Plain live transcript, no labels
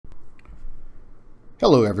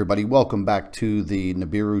Hello everybody, welcome back to the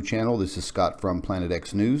Nibiru channel. This is Scott from Planet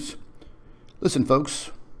X News. Listen folks,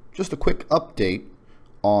 just a quick update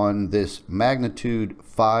on this magnitude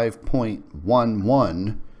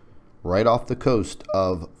 5.11 right off the coast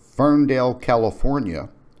of Ferndale, California,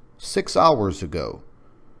 6 hours ago,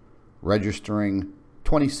 registering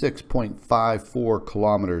 26.54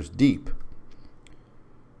 kilometers deep.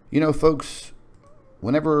 You know folks,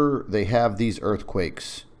 whenever they have these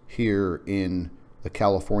earthquakes here in the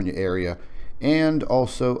California area and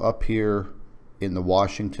also up here in the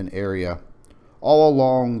Washington area, all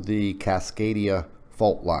along the Cascadia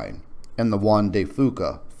fault line and the Juan de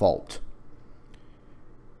Fuca fault.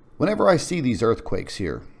 Whenever I see these earthquakes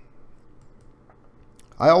here,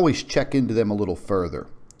 I always check into them a little further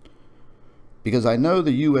because I know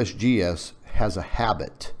the USGS has a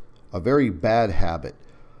habit, a very bad habit,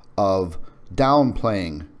 of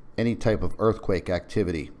downplaying any type of earthquake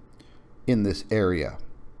activity in this area.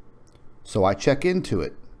 So I check into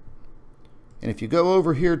it, and if you go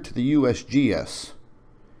over here to the USGS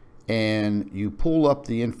and you pull up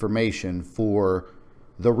the information for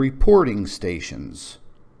the reporting stations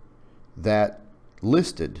that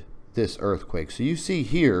listed this earthquake, so you see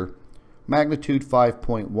here magnitude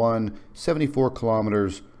 5.1, 74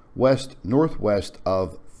 kilometers west northwest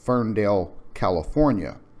of Ferndale,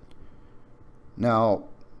 California. Now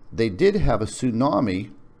they did have a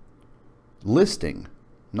tsunami listing,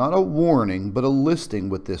 not a warning, but a listing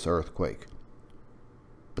with this earthquake.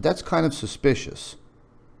 But that's kind of suspicious,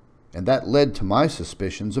 and that led to my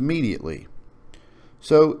suspicions immediately.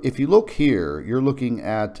 So if you look here, you're looking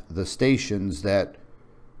at the stations that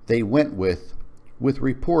they went with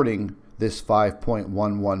reporting this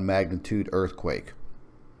 5.11 magnitude earthquake.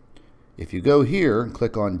 If you go here and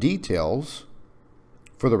click on details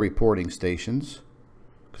for the reporting stations,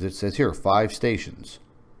 because it says here 5 stations,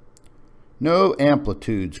 no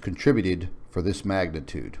amplitudes contributed for this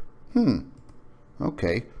magnitude.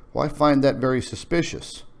 Okay, well I find that very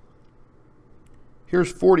suspicious.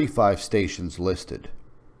 Here's 45 stations listed.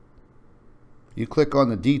 You click on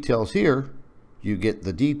the details here, you get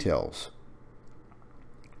the details.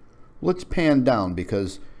 Let's pan down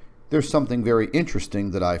because there's something very interesting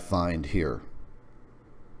that I find here.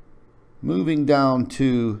 Moving down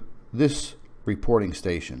to this reporting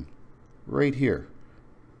station, right here.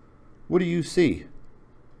 What do you see?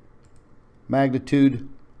 Magnitude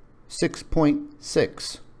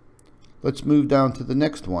 6.6. Let's move down to the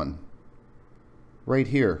next one. Right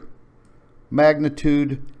here.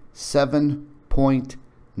 Magnitude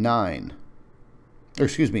 7.9. Or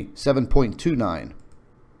excuse me, 7.29.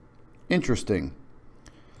 Interesting.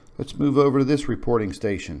 Let's move over to this reporting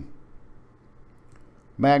station.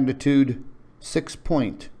 Magnitude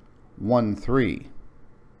 6.13.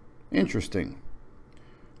 Interesting.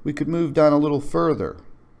 We could move down a little further.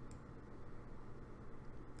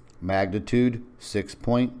 Magnitude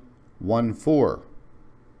 6.14.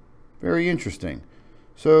 Very interesting.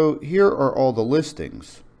 So here are all the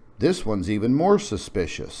listings. This one's even more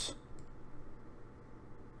suspicious.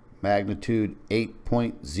 Magnitude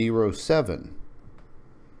 8.07.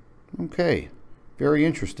 Okay, very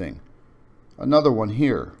interesting. Another one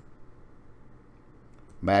here.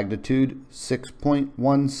 Magnitude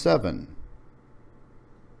 6.17.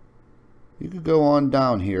 You could go on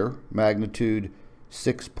down here, magnitude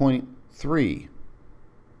 6.3.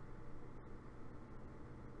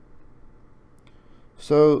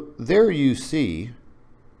 So there you see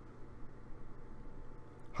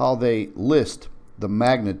how they list the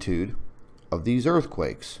magnitude of these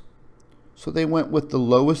earthquakes. So they went with the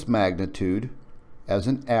lowest magnitude as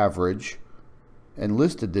an average and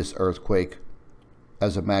listed this earthquake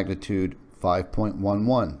as a magnitude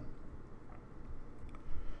 5.11.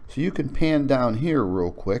 So you can pan down here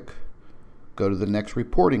real quick, go to the next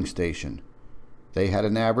reporting station. They had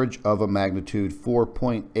an average of a magnitude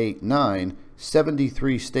 4.89,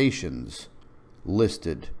 73 stations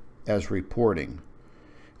listed as reporting.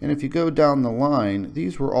 And if you go down the line,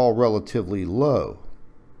 these were all relatively low.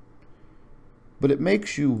 But it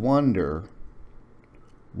makes you wonder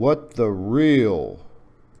what the real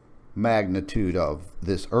magnitude of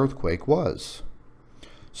this earthquake was.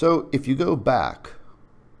 So if you go back,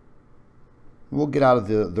 we'll get out of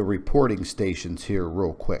the reporting stations here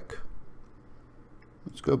real quick.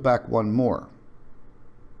 Let's go back one more.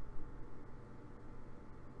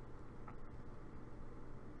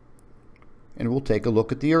 And we'll take a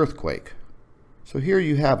look at the earthquake. So here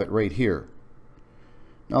you have it right here.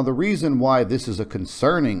 Now the reason why this is a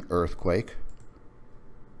concerning earthquake,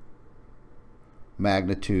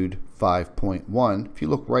 magnitude 5.1, if you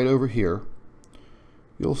look right over here,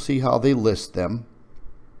 you'll see how they list them.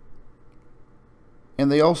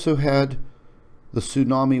 And they also had the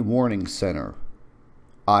Tsunami Warning Center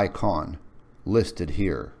icon listed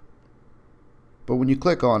here. But when you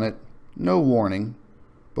click on it, no warning.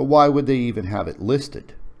 But why would they even have it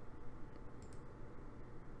listed?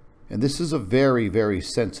 And this is a very, very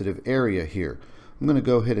sensitive area here. I'm going to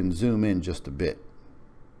go ahead and zoom in just a bit.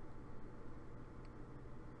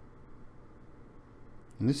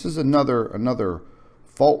 And this is another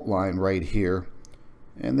fault line right here.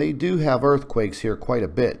 And they do have earthquakes here quite a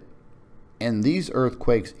bit. And these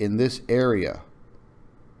earthquakes in this area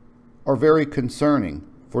are very concerning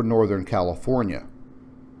for Northern California.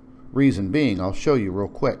 Reason being, I'll show you real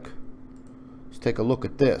quick. Let's take a look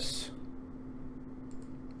at this.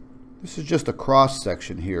 This is just a cross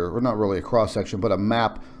section here, or not really a cross section, but a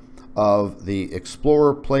map of the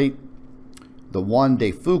Explorer plate, the Juan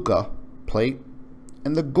de Fuca plate,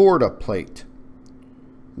 and the Gorda plate.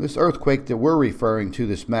 This earthquake that we're referring to,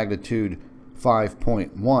 this magnitude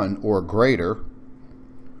 5.1 or greater,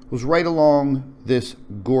 was right along this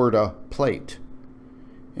Gorda plate.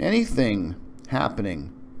 Anything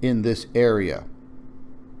happening in this area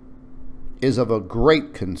is of a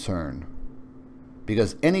great concern,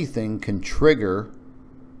 because anything can trigger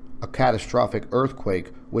a catastrophic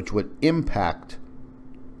earthquake which would impact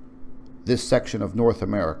this section of North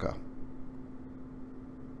America.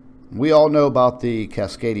 We all know about the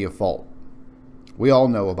Cascadia Fault. We all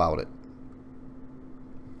know about it.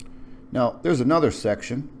 Now, there's another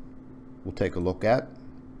section we'll take a look at.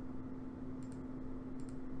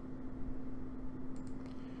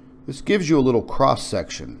 This gives you a little cross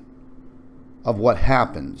section of what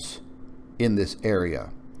happens in this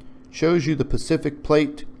area. Shows you the Pacific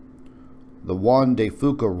Plate, the Juan de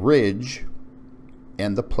Fuca Ridge,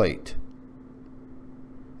 and the plate.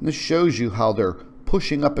 And this shows you how they're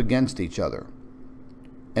pushing up against each other,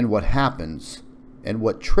 and what happens and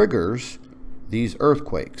what triggers these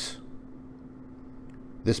earthquakes.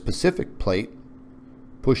 This Pacific Plate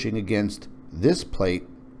pushing against this plate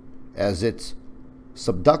as it's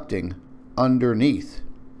subducting underneath.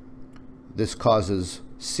 This causes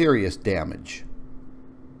serious damage.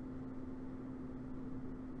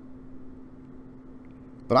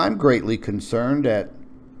 But I'm greatly concerned at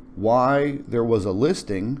why there was a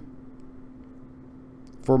listing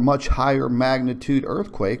for much higher magnitude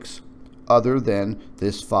earthquakes other than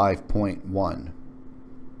this 5.1.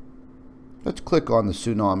 Let's click on the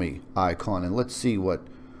tsunami icon and let's see what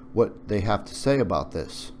they have to say about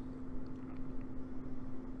this.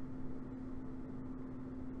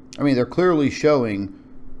 I mean, they're clearly showing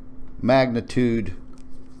magnitudes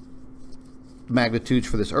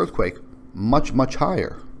for this earthquake much, much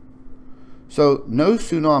higher. So no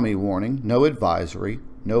tsunami warning, no advisory,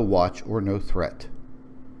 no watch, or no threat.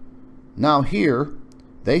 Now here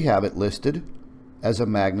they have it listed as a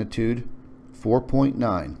magnitude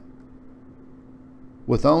 4.9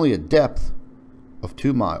 with only a depth of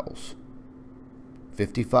 2 miles,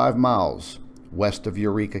 55 miles west of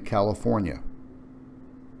Eureka, California.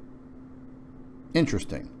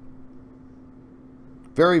 Interesting.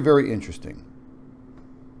 Very, very interesting.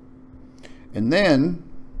 And then,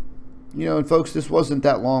 you know, and folks, this wasn't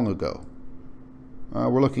that long ago.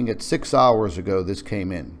 We're looking at 6 hours ago this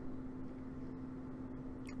came in.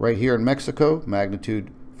 Right here in Mexico, magnitude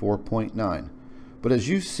 4.9. But as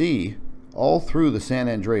you see, all through the San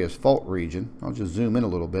Andreas Fault region, I'll just zoom in a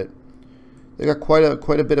little bit, they got quite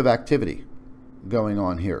a bit of activity going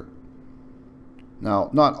on here. Now,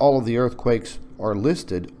 not all of the earthquakes are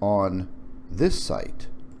listed on this site,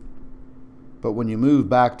 but when you move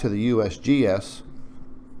back to the USGS,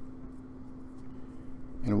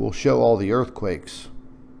 and we'll show all the earthquakes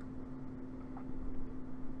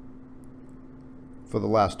for the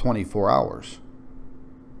last 24 hours.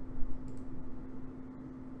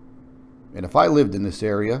 And if I lived in this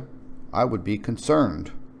area, I would be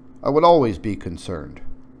concerned. I would always be concerned.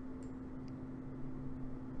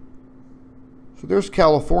 So there's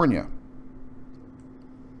California.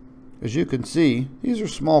 As you can see, these are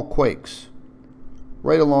small quakes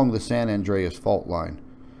right along the San Andreas fault line.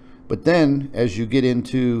 But then, as you get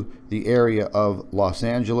into the area of Los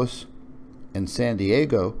Angeles and San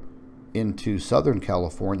Diego into Southern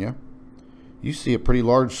California, you see a pretty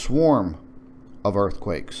large swarm of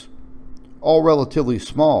earthquakes. All relatively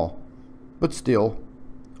small, but still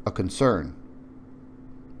a concern.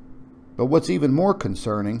 But what's even more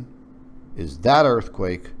concerning is that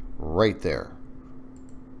earthquake right there.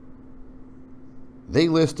 They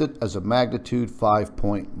list it as a magnitude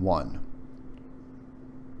 5.1.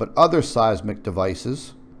 But other seismic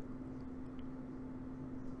devices,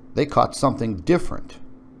 they caught something different,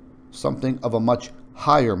 something of a much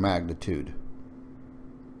higher magnitude.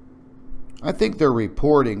 I think their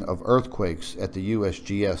reporting of earthquakes at the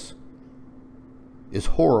USGS is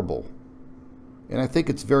horrible, and I think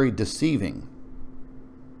it's very deceiving.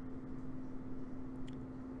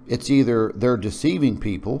 It's either they're deceiving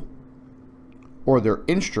people or their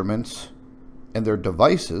instruments and their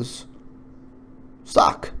devices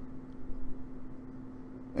suck,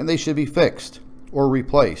 and they should be fixed or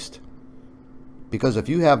replaced. Because if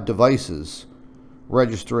you have devices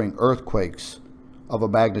registering earthquakes of a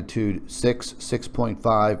magnitude 6,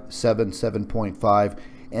 6.5, 7, 7.5,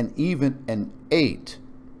 and even an 8,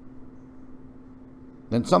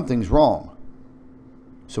 then something's wrong.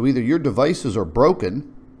 So either your devices are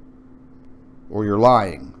broken or you're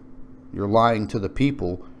lying. You're lying to the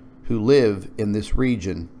people who live in this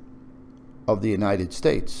region of the United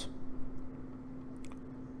States.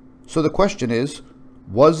 So the question is,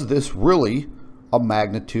 was this really a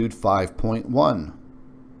magnitude 5.1?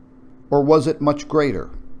 Or was it much greater?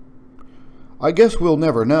 I guess we'll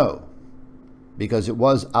never know, because it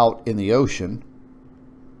was out in the ocean.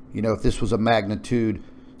 You know, if this was a magnitude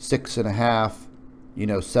 6.5,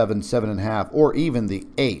 7, 7.5, or even the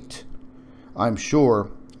 8, I'm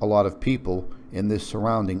sure a lot of people in this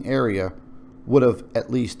surrounding area would have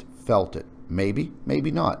at least felt it. Maybe,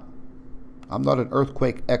 maybe not. I'm not an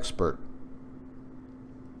earthquake expert,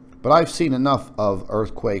 but I've seen enough of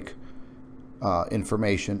earthquake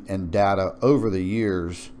information and data over the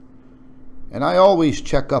years, and I always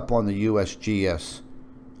check up on the USGS,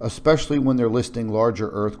 especially when they're listing larger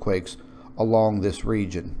earthquakes along this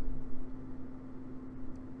region.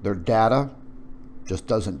 Their data just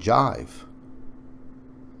doesn't jive.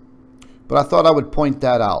 But I thought I would point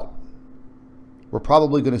that out. We're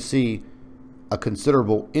probably going to see a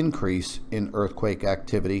considerable increase in earthquake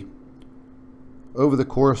activity over the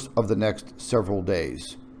course of the next several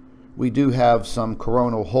days. We do have some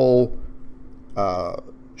coronal hole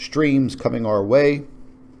streams coming our way.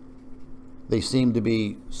 They seem to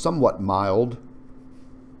be somewhat mild,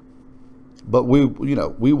 but we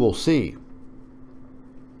will see.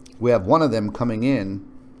 We have one of them coming in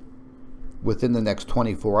within the next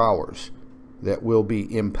 24 hours that will be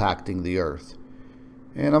impacting the Earth.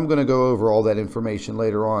 And I'm going to go over all that information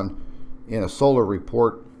later on in a solar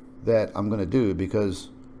report that I'm going to do, because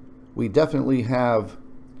we definitely have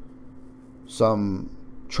some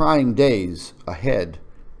trying days ahead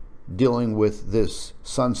dealing with this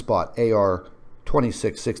sunspot AR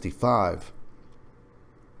 2665,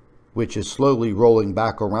 which is slowly rolling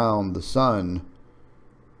back around the sun,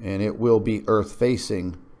 and it will be Earth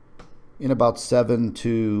facing in about 7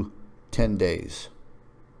 to 10 days.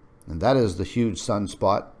 And that is the huge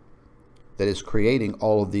sunspot that is creating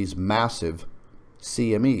all of these massive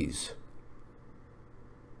CMEs.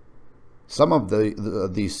 Some of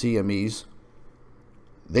these CMEs,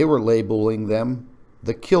 they were labeling them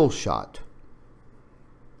the kill shot.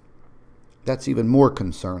 That's even more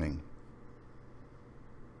concerning.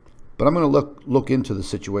 But I'm going to look into the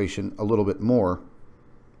situation a little bit more,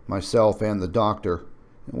 myself and the doctor,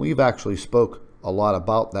 and we've actually spoke a lot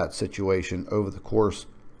about that situation over the course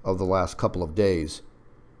of the last couple of days,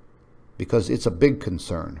 because it's a big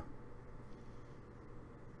concern.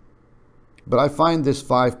 But I find this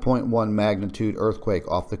 5.1 magnitude earthquake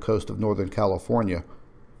off the coast of Northern California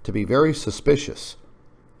to be very suspicious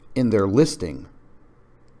in their listing,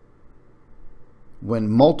 when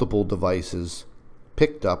multiple devices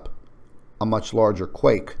picked up a much larger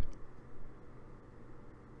quake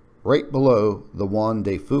right below the Juan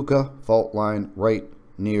de Fuca fault line, right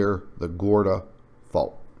near the Gorda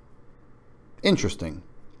fault. Interesting.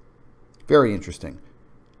 Very interesting.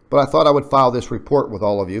 But I thought I would file this report with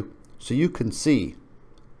all of you so you can see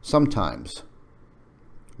sometimes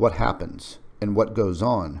what happens and what goes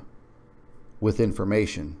on with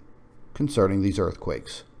information concerning these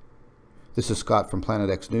earthquakes. This is Scott from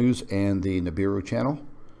Planet X News and the Nibiru channel.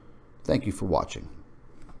 Thank you for watching.